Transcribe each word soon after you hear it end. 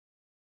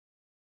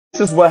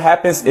This is what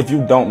happens if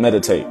you don't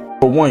meditate.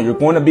 For one, you're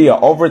going to be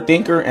an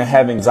overthinker and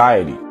have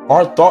anxiety.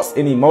 Our thoughts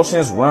and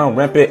emotions run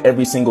rampant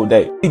every single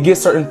day. We get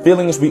certain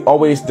feelings, we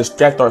always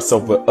distract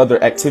ourselves with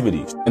other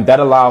activities. And that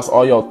allows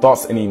all your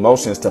thoughts and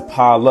emotions to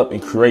pile up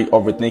and create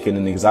overthinking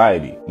and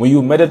anxiety. When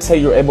you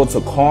meditate, you're able to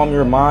calm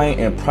your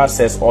mind and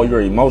process all your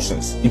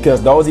emotions.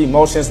 Because those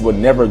emotions will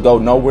never go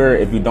nowhere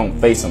if you don't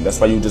face them. That's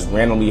why you just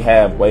randomly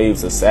have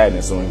waves of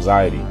sadness or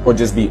anxiety. Or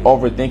just be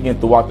overthinking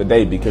throughout the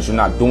day because you're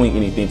not doing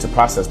anything to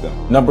process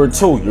them. Number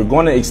two, you're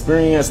going to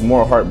experience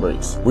more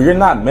heartbreaks. When you're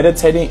not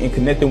meditating and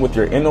connecting with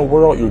your inner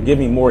world, you're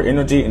giving more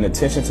energy and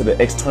attention to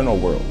the external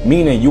world,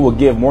 meaning you will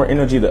give more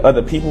energy to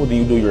other people than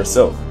you do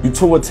yourself. You're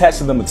too attached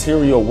to the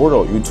material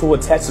world. You're too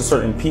attached to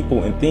certain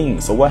people and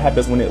things. So what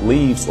happens when it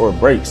leaves or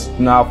breaks?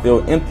 You now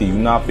feel empty. You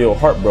now feel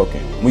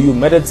heartbroken. When you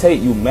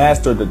meditate, you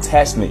master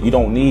detachment. You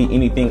don't need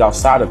anything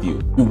outside of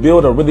you. You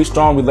build a really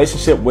strong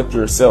relationship with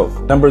yourself.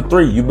 Number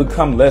three, you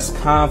become less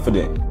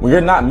confident. When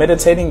you're not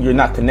meditating, you're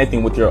not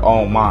connecting with your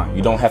own mind.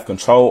 You don't have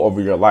control over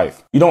your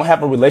life. You don't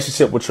have a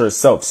relationship with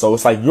yourself. So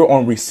it's like you're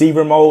on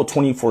receiver mode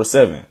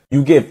 24/7.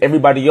 You give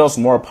everybody else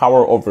more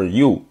power over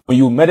you. When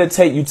you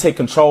meditate, you take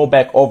control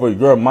back over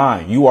your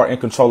mind. You are in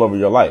control over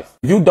your life.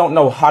 If you don't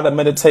know how to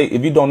meditate,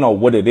 if you don't know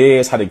what it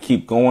is, how to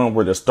keep going,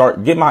 where to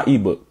start, get my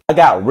ebook. I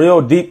got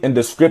real deep and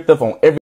descriptive on every